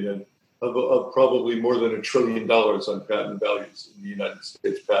opinion, of probably more than $1 trillion on patent values in the United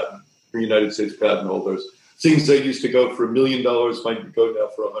States patent, for United States patent holders. Things that used to go for $1 million might go now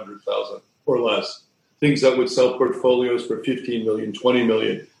for 100,000 or less. Things that would sell portfolios for 15 million, 20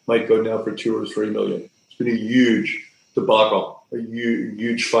 million might go now for 2 or 3 million. It's been a huge debacle, a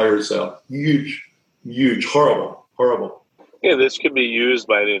huge fire sale, huge, horrible. Yeah, this could be used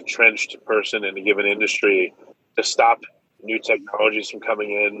by an entrenched person in a given industry to stop new technologies from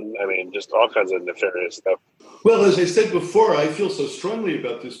coming in. I mean, just all kinds of nefarious stuff. Well, as I said before, I feel so strongly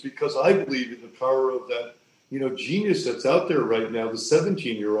about this because I believe in the power of that, genius that's out there right now, the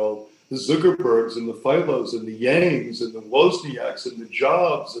 17-year-old, the Zuckerbergs and the Philos and the Yangs and the Wozniaks and the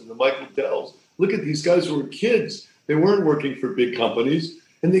Jobs and the Michael Dells. Look at these guys who were kids. They weren't working for big companies,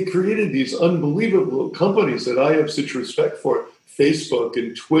 and they created these unbelievable companies that I have such respect for. Facebook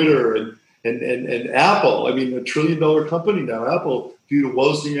and Twitter and Apple. I mean, $1 trillion company now, Apple, due to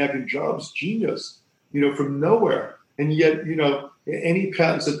Wozniak and Jobs, genius, from nowhere. And yet, any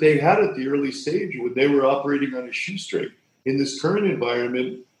patents that they had at the early stage when they were operating on a shoestring in this current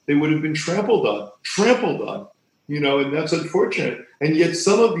environment, they would have been trampled on, and that's unfortunate. And yet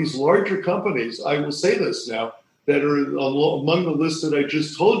some of these larger companies, I will say this now, that are among the list that I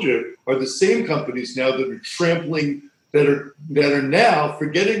just told you, are the same companies now that are trampling, that are now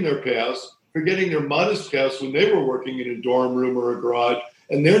forgetting their past, forgetting their modest past when they were working in a dorm room or a garage,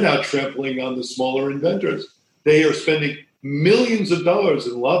 and they're now trampling on the smaller inventors. They are spending millions of dollars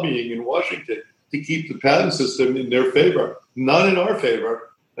in lobbying in Washington to keep the patent system in their favor, not in our favor,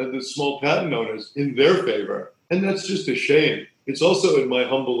 and the small patent owners in their favor. And that's just a shame. It's also, in my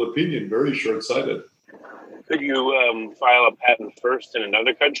humble opinion, very short-sighted. Could you file a patent first in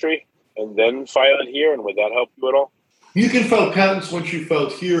another country and then file it here? And would that help you at all? You can file patents once you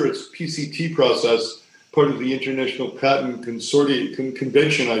filed here. It's PCT process, part of the International Patent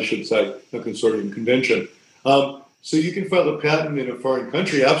Convention, I should say, not consortium, convention. So you can file a patent in a foreign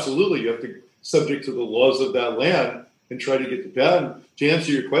country. Absolutely. You have to subject to the laws of that land and try to get the patent. To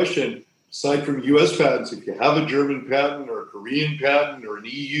answer your question, aside from U.S. patents, if you have a German patent or a Korean patent or an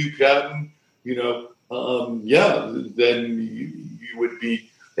EU patent, then you would be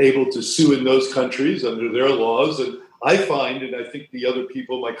able to sue in those countries under their laws. And I find, and I think the other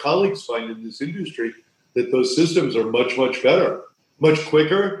people, my colleagues find in this industry, that those systems are much, much better, much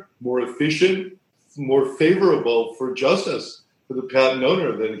quicker, more efficient, more favorable for justice for the patent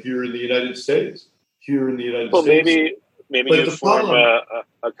owner than here in the United States. Maybe you form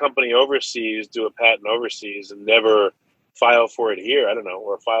a company overseas, do a patent overseas, and never file for it here. I don't know,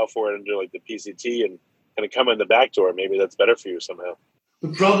 or file for it under like the PCT and kind of come in the back door. Maybe that's better for you somehow.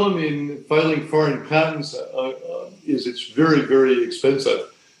 The problem in filing foreign patents is it's very, very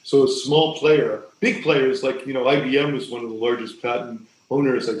expensive. So a small player big players like, IBM is one of the largest patent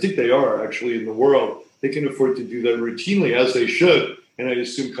owners. I think they are actually in the world. They can afford to do that routinely, as they should. And I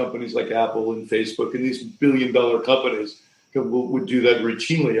assume companies like Apple and Facebook and these billion-dollar companies would do that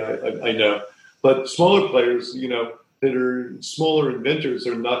routinely, I know. But smaller players, that are smaller inventors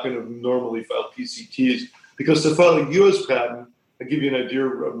are not going to normally file PCTs, because to file a U.S. patent, I'll give you an idea,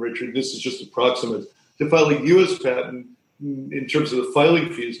 Richard, this is just approximate. To file a U.S. patent, in terms of the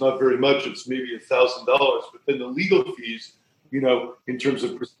filing fees, not very much. It's maybe $1,000. But then the legal fees, in terms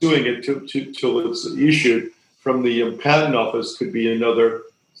of pursuing it till it's issued from the patent office, could be another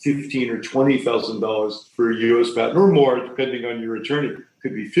 $15,000 or $20,000 for a U.S. patent, or more, depending on your attorney.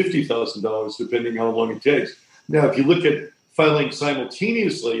 Could be $50,000, depending how long it takes. Now, if you look at filing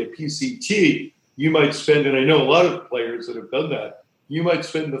simultaneously a PCT, you might spend, and I know a lot of players that have done that, you might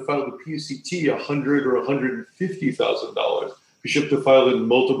spend to file the PCT $100,000 or $150,000 because you have to file it in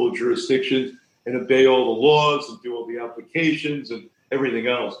multiple jurisdictions and obey all the laws and do all the applications and everything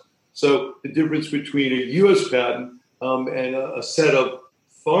else. So the difference between a U.S. patent and a set of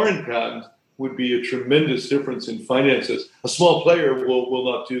foreign patents would be a tremendous difference in finances. A small player will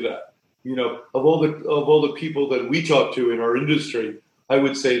not do that. Of all the people that we talk to in our industry, I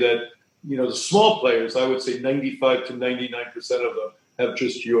would say that the small players, I would say 95 to 99% of them have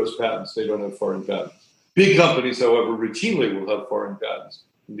just U.S. patents. They don't have foreign patents. Big companies, however, routinely will have foreign patents.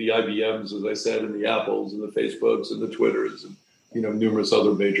 The IBMs, as I said, and the Apples and the Facebooks and the Twitters and numerous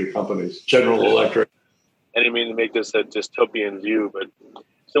other major companies. General Electric. I didn't mean to make this a dystopian view, but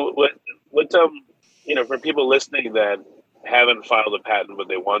so what for people listening that haven't filed a patent but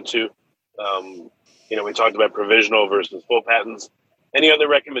they want to, we talked about provisional versus full patents. Any other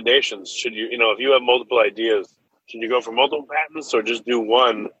recommendations? Should you, if you have multiple ideas, should you go for multiple patents or just do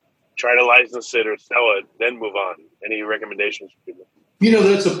one, try to license it or sell it, then move on? Any recommendations for people?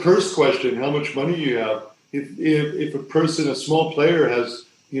 That's a purse question, how much money you have. If a person, a small player has,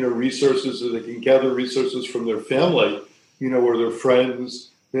 resources, or they can gather resources from their family, or their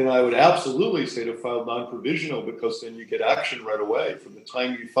friends, then I would absolutely say to file non-provisional, because then you get action right away. From the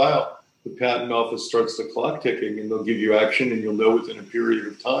time you file, the patent office starts the clock ticking, and they'll give you action, and you'll know within a period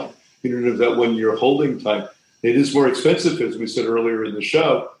of time. You don't have that 1 year holding time. It is more expensive, as we said earlier in the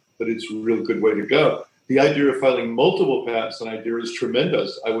show, but it's a real good way to go. The idea of filing multiple patents, an idea is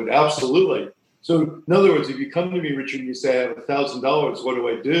tremendous. I would absolutely. So in other words, if you come to me, Richard, and you say, I have $1,000, what do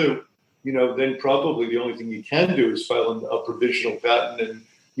I do? Then probably the only thing you can do is file a provisional patent and,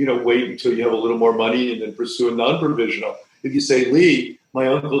 wait until you have a little more money and then pursue a non-provisional. If you say, Leigh, my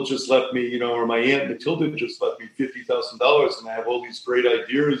uncle just left me, or my Aunt Matilda just left me $50,000 and I have all these great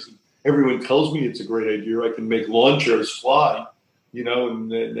ideas and everyone tells me it's a great idea. I can make lawn chairs fly,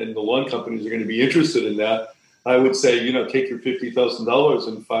 and the lawn companies are going to be interested in that. I would say, take your $50,000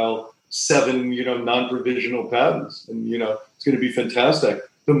 and file 7, non-provisional patents. And, it's going to be fantastic.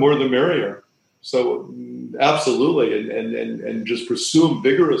 The more, the merrier. So absolutely. And just pursue them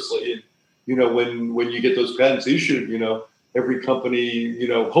vigorously. And, when you get those patents issued, every company,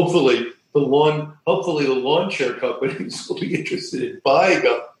 hopefully the lawn chair companies will be interested in buying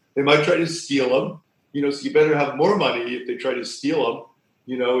them. They might try to steal them, so you better have more money if they try to steal them,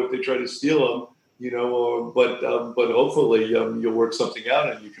 but hopefully you'll work something out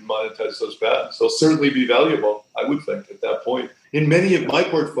and you can monetize those patents. They'll certainly be valuable, I would think, at that point. In many of my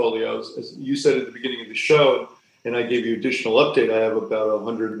portfolios, as you said at the beginning of the show, and I gave you additional update, I have about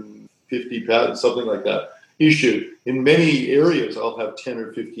 150 patents, something like that, issued. In many areas, I'll have 10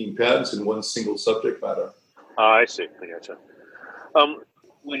 or 15 patents in one single subject matter. I see. I gotcha.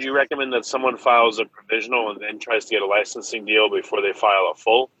 Would you recommend that someone files a provisional and then tries to get a licensing deal before they file a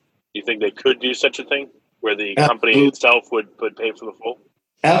full? Do you think they could do such a thing where the company itself would pay for the full?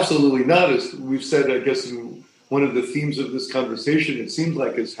 Absolutely not. As we've said, I guess, in one of the themes of this conversation, it seems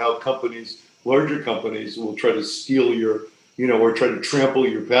like, is how companies, larger companies, will try to steal your, or try to trample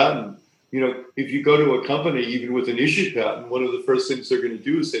your patent. If you go to a company, even with an issued patent, one of the first things they're going to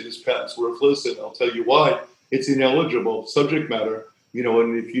do is say, this patent's worthless, and I'll tell you why. It's ineligible subject matter.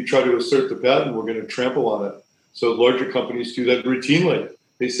 And if you try to assert the patent, we're going to trample on it. So larger companies do that routinely.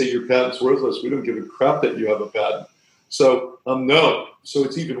 They say your patent's worthless. We don't give a crap that you have a patent. So no. So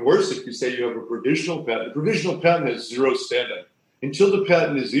it's even worse if you say you have a provisional patent. A provisional patent has zero standing. Until the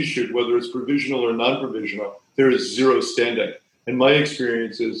patent is issued, whether it's provisional or non-provisional, there is zero standing. And my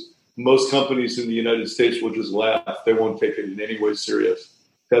experience is most companies in the United States will just laugh. They won't take it in any way serious.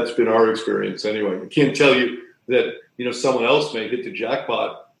 That's been our experience anyway. I can't tell you that, someone else may hit the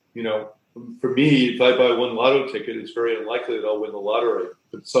jackpot. For me, if I buy one lotto ticket, it's very unlikely that I'll win the lottery,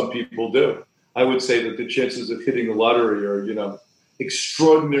 but some people do. I would say that the chances of hitting the lottery are,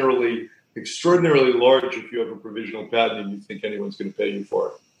 extraordinarily extraordinarily large if you have a provisional patent and you think anyone's going to pay you for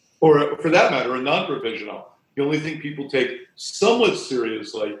it. Or for that matter, a non-provisional. The only thing people take somewhat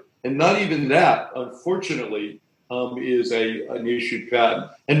seriously, and not even that, unfortunately, is an issued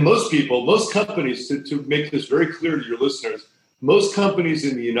patent. And most companies, to make this very clear to your listeners, most companies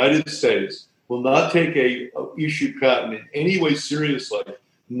in the United States will not take a issued patent in any way seriously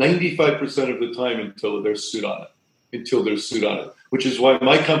 95% of the time until they're sued on it. Which is why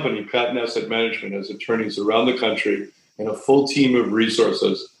my company, Patent Asset Management, has attorneys around the country and a full team of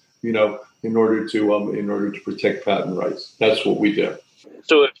resources, in order to protect patent rights. That's what we do.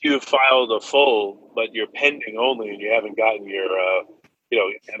 So if you filed a full, but you're pending only, and you haven't gotten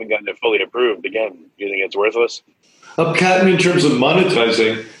haven't gotten it fully approved, again, do you think it's worthless? A patent, in terms of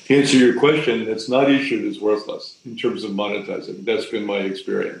monetizing, to answer your question, that's not issued is worthless in terms of monetizing. That's been my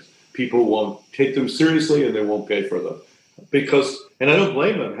experience. People won't take them seriously, and they won't pay for them and I don't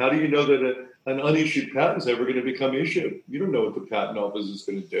blame them. How do you know that an unissued patent is ever going to become issued? You don't know what the patent office is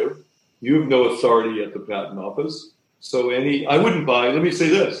going to do. You have no authority at the patent office. So I wouldn't buy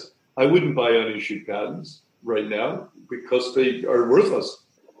unissued patents right now because they are worthless.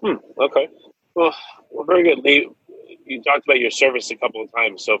 Okay. Well, very good. Leigh, you talked about your service a couple of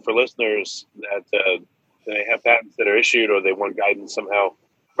times. So for listeners that they have patents that are issued or they want guidance somehow,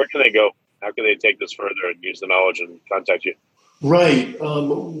 where can they go? How can they take this further and use the knowledge and contact you? Right.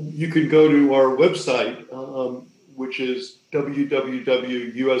 You can go to our website, which is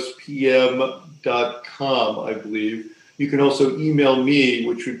www.uspm.com, I believe. You can also email me,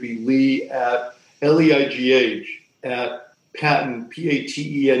 which would be Leigh at Leigh at patent,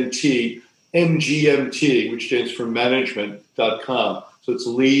 patent, MGMT, which stands for management.com. So it's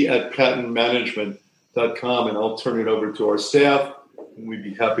Leigh at patentmanagement.com, and I'll turn it over to our staff, and we'd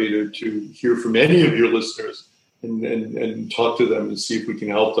be happy to hear from any of your listeners and talk to them and see if we can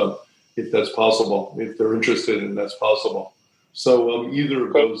help them, if that's possible, if they're interested and that's possible. So either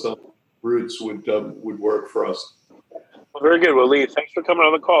of those routes would work for us. Well, very good. Well, Leigh, thanks for coming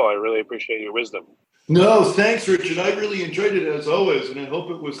on the call. I really appreciate your wisdom. No, thanks, Richard. I really enjoyed it as always, and I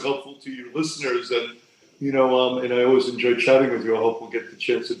hope it was helpful to your listeners. And and I always enjoy chatting with you. I hope we'll get the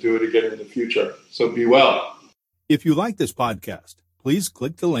chance to do it again in the future. So be well. If you like this podcast, please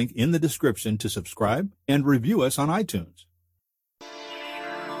click the link in the description to subscribe and review us on iTunes.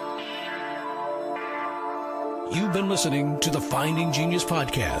 You've been listening to the Finding Genius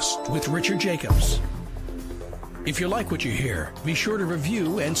podcast with Richard Jacobs. If you like what you hear, be sure to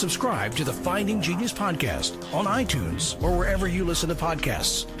review and subscribe to the Finding Genius podcast on iTunes or wherever you listen to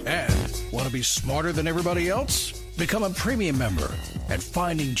podcasts. And want to be smarter than everybody else? Become a premium member at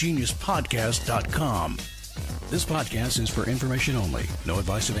findinggeniuspodcast.com. This podcast is for information only. No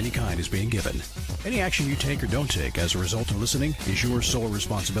advice of any kind is being given. Any action you take or don't take as a result of listening is your sole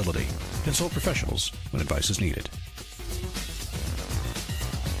responsibility. Consult professionals when advice is needed.